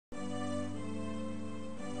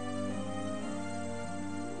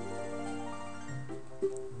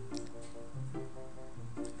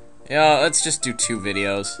Yeah, let's just do 2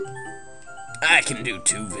 videos. I can do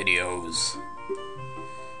 2 videos.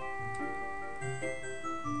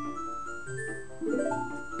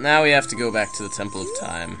 Now we have to go back to the Temple of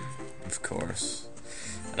Time, of course.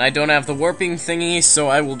 And I don't have the warping thingy, so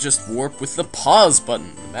I will just warp with the pause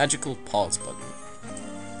button. The magical pause button.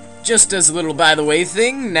 Just as a little by-the-way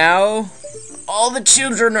thing, now all the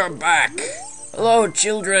children are back. Hello,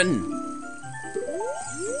 children.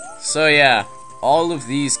 So yeah, all of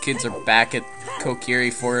these kids are back at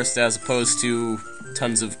Kokiri Forest as opposed to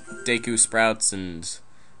tons of Deku sprouts and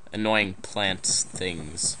annoying plant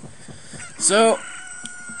things. So,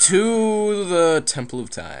 to the Temple of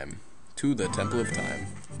Time. To the Temple of Time.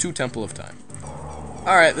 To Temple of Time.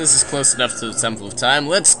 Alright, this is close enough to the Temple of Time.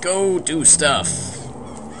 Let's go do stuff.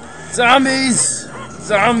 Zombies!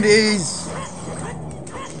 Zombies!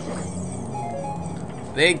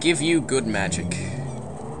 They give you good magic.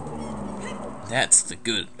 That's the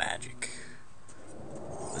good magic.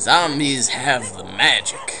 Zombies have the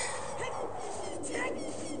magic.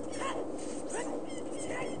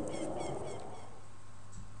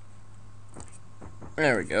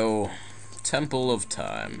 There we go. Temple of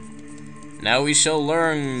Time. Now we shall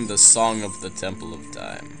learn the Song of the Temple of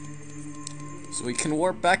Time. So we can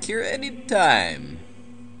warp back here anytime.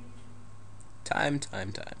 Time.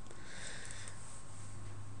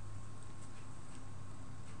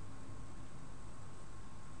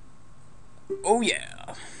 Oh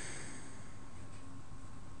yeah.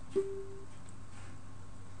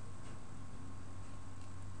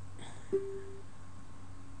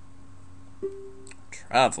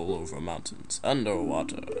 Travel over mountains,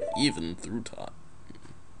 underwater, even through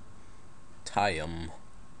time.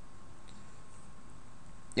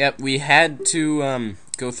 Yep, we had to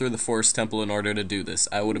go through the Forest Temple in order to do this.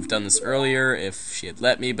 I would have done this earlier if she had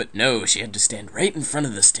let me, but no, she had to stand right in front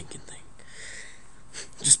of the stinking thing.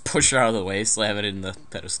 Just push her out of the way, slam it in the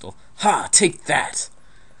pedestal. Ha! Take that!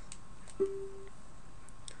 You're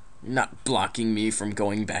not blocking me from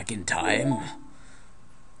going back in time.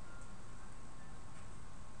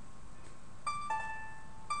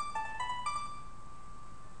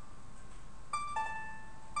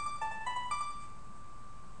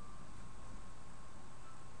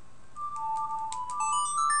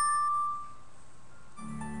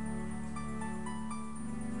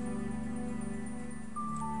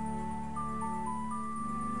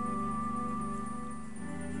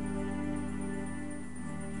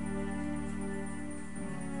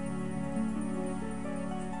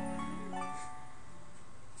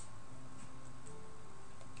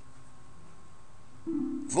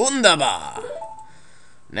 Wunderbar!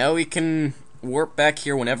 Now we can warp back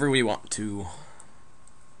here whenever we want to.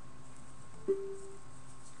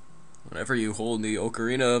 Whenever you hold the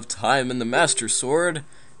Ocarina of Time and the Master Sword,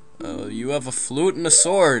 you have a flute and a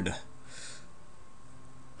sword.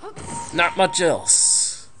 Not much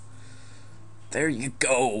else. There you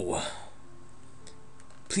go.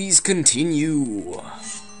 Please continue.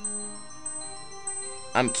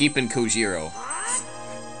 I'm keeping Kojiro.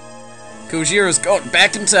 Kojiro's going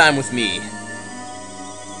back in time with me.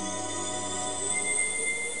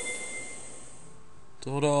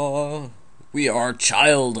 Ta-da! We are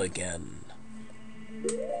child again.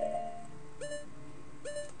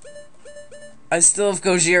 I still have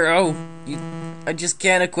Kojiro. I just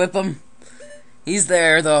can't equip him. He's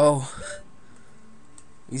there, though.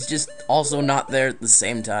 He's just also not there at the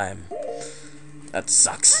same time. That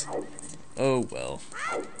sucks. Oh, well.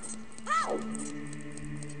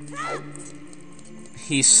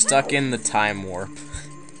 He's stuck in the time warp.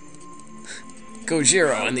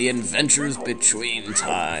 Kojiro and the Adventures Between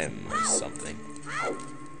Time, or something.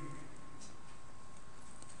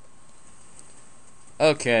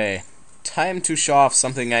 Okay, time to show off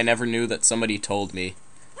something I never knew that somebody told me.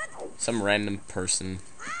 Some random person.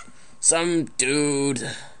 Some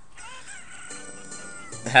dude.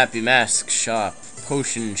 The Happy Mask Shop.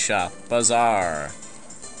 Potion Shop. Bazaar.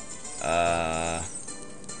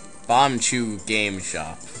 Bomb Chew Game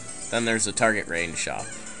Shop. Then there's a Target Range Shop.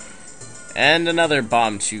 And another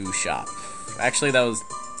Bomb Chew Shop. Actually, that was...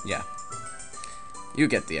 yeah. You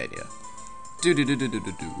get the idea.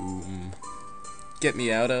 Do-do-do-do-do-do-do. Get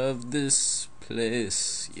me out of this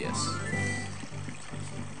place. Yes.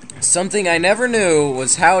 Something I never knew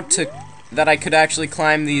was how to... that I could actually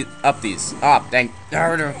climb up these. Ah, dang.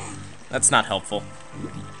 That's not helpful.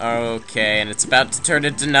 Okay, and it's about to turn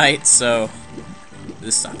into night, so...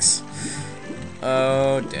 this sucks.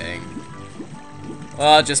 Oh, dang.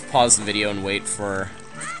 Well, I'll just pause the video and wait for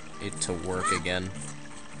it to work again.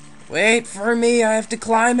 Wait for me, I have to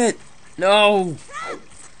climb it! No!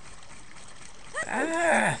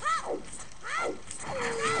 Ah!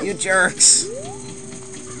 You jerks!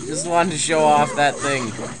 Just wanted to show off that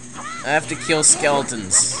thing. I have to kill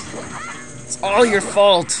skeletons. It's all your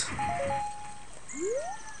fault!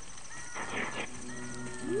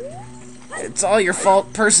 It's all your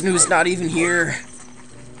fault, person who's not even here.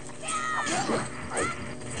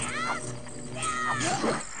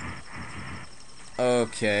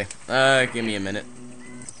 Okay, give me a minute.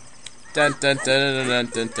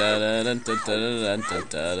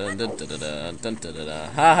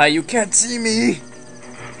 Haha, you can't see me!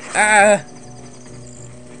 Ah!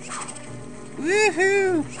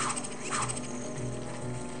 Woohoo!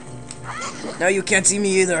 Now you can't see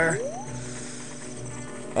me either.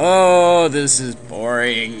 Oh, this is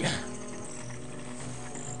boring.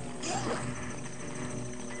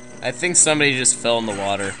 I think somebody just fell in the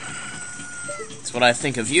water. That's what I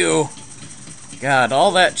think of you. God,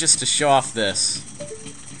 all that just to show off this.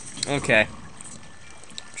 Okay.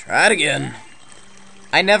 Try it again.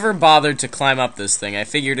 I never bothered to climb up this thing. I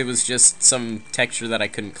figured it was just some texture that I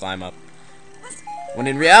couldn't climb up. When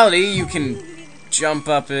in reality, you can jump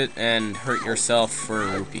up it and hurt yourself for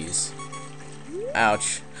rupees.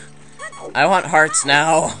 Ouch. I want hearts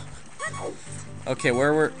now. Okay,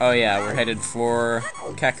 oh yeah, we're headed for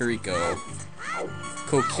Kakariko.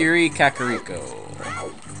 Kokiri Kakariko.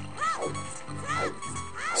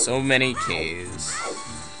 So many K's.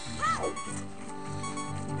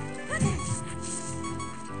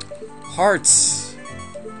 Hearts.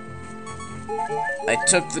 I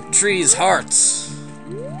took the tree's hearts.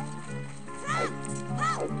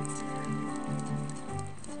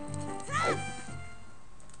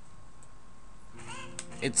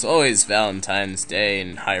 It's always Valentine's Day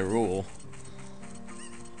in Hyrule.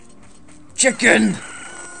 Chicken!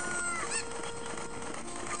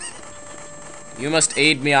 You must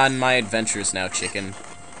aid me on my adventures now, chicken.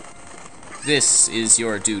 This is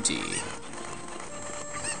your duty.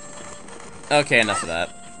 Okay, enough of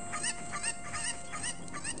that.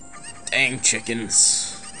 Dang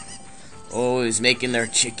chickens. Always making their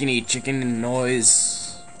chicken noise.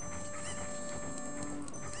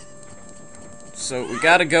 So we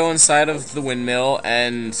gotta go inside of the windmill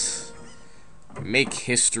and make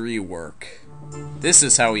history work. This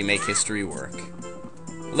is how we make history work.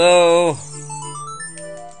 Hello?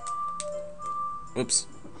 Whoops.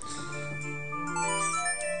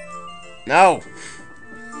 No!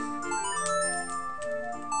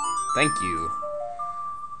 Thank you.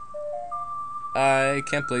 I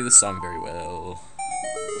can't play this song very well.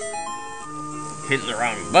 Hitting the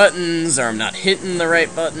wrong buttons, or I'm not hitting the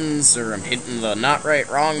right buttons, or I'm hitting the not right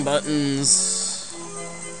wrong buttons.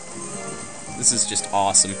 This is just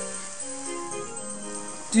awesome.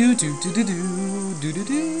 Do do do do do do do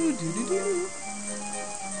do do do.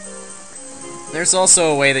 There's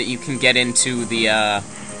also a way that you can get into the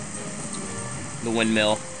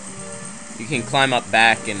windmill. You can climb up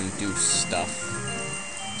back and do stuff.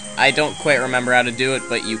 I don't quite remember how to do it,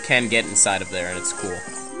 but you can get inside of there, and it's cool.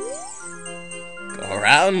 Go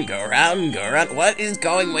around, go around, go around. What is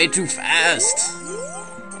going way too fast?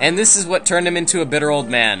 And this is what turned him into a bitter old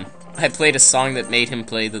man. I played a song that made him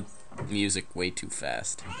play the music way too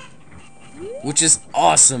fast. Which is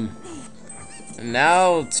awesome. And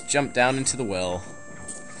now, let's jump down into the well.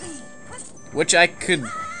 Which I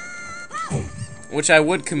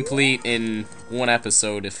would complete in one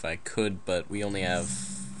episode if I could, but we only have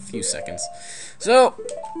a few seconds. So,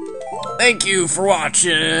 thank you for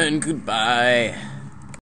watching. Goodbye.